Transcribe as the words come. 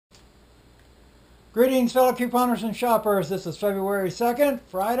Greetings, fellow couponers and shoppers. This is February 2nd,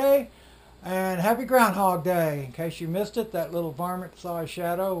 Friday, and happy Groundhog Day. In case you missed it, that little varmint saw a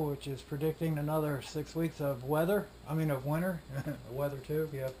shadow, which is predicting another 6 weeks of weather. Of winter. Weather, too.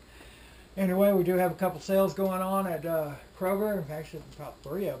 Yeah. Anyway, we do have a couple sales going on at Kroger. Actually, about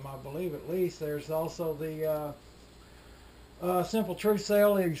 3 of them, I believe, at least. There's also the Simple Truth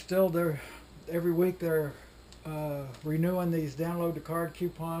sale. They're still there every week. They're renewing these download the card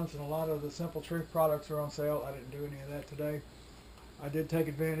coupons, and a lot of the Simple Truth products are on sale. I didn't do any of that today. I did take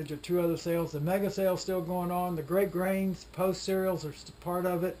advantage of 2 other sales. The mega sale is still going on. The Great Grains Post cereals are part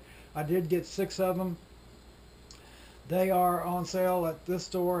of it. I did get 6 of them. They are on sale at this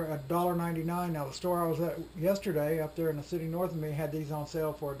store at $1.99. Now the store I was at yesterday up there in the city north of me had these on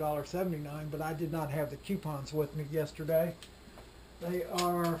sale for $1.79, but I did not have the coupons with me yesterday. They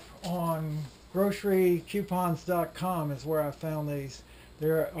are on grocerycoupons.com is where I found these.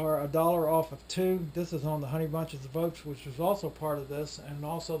 There are $1 off of 2. This is on the Honey Bunches of Oats, which is also part of this, and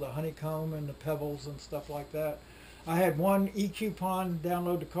also the honeycomb and the pebbles and stuff like that. I had 1 e-coupon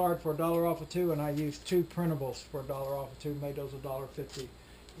download the card for $1 off of 2, and I used 2 printables for $1 off of 2, made those $1.50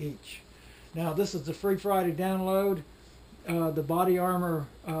 each. Now this is the Free Friday download, the Body Armor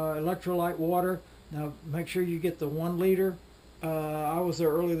electrolyte water. Now make sure you get the 1 liter. I was there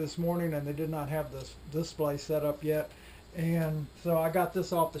early this morning and they did not have this display set up yet, and so I got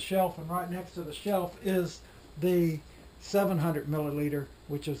this off the shelf, and right next to the shelf is the 700 milliliter,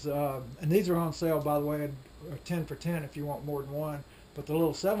 which is and these are on sale, by the way, are 10 for 10 if you want more than 1, but the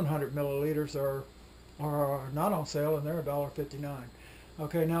little 700 milliliters are not on sale, and they're $1.59.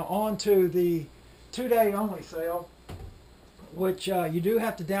 Okay, now on to the 2-day only sale, which you do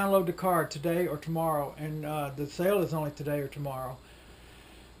have to download the card today or tomorrow, and the sale is only today or tomorrow.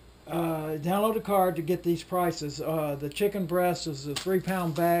 Download the card to get these prices. The chicken breast is a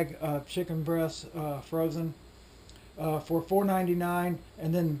 3-pound bag of chicken breast frozen for $4.99,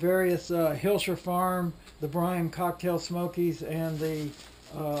 and then various Hilshire Farm, the Bryan Cocktail Smokies, and the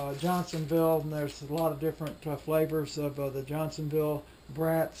Johnsonville. And there's a lot of different flavors of the Johnsonville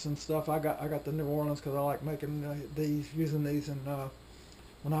brats and stuff. I got the New Orleans because I like making using these, and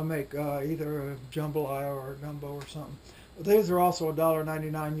when I make either a jambalaya or a gumbo or something. These are also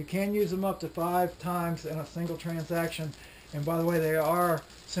 $1.99. You can use them up to 5 times in a single transaction, and by the way, they are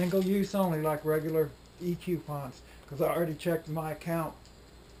single use only, like regular e-coupons, because I already checked my account.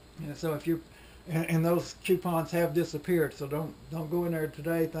 And so if you and those coupons have disappeared, so don't go in there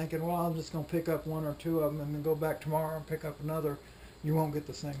today thinking, well, I'm just going to pick up 1 or 2 of them and then go back tomorrow and pick up another. You won't get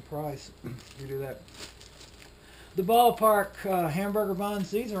the same price if you do that. The Ballpark hamburger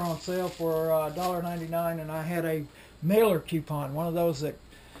buns, these are on sale for $1.99, and I had a mailer coupon, one of those that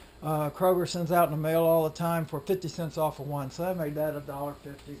Kroger sends out in the mail all the time, for 50 cents off of 1, so I made that $1.50.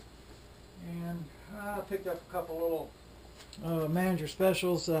 And I picked up a couple little manager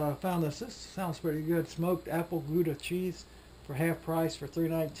specials. Found this sounds pretty good, smoked apple Gouda cheese for half price for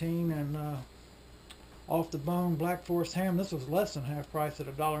 $3.19, and off the bone Black Forest ham. This was less than half price at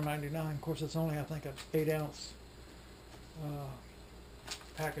 $1.99. Of course, it's only, I think, an 8-ounce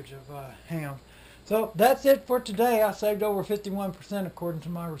package of ham. So that's it for today. I saved over 51% according to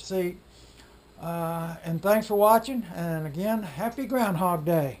my receipt. And thanks for watching. And again, happy Groundhog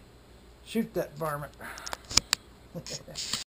Day. Shoot that varmint.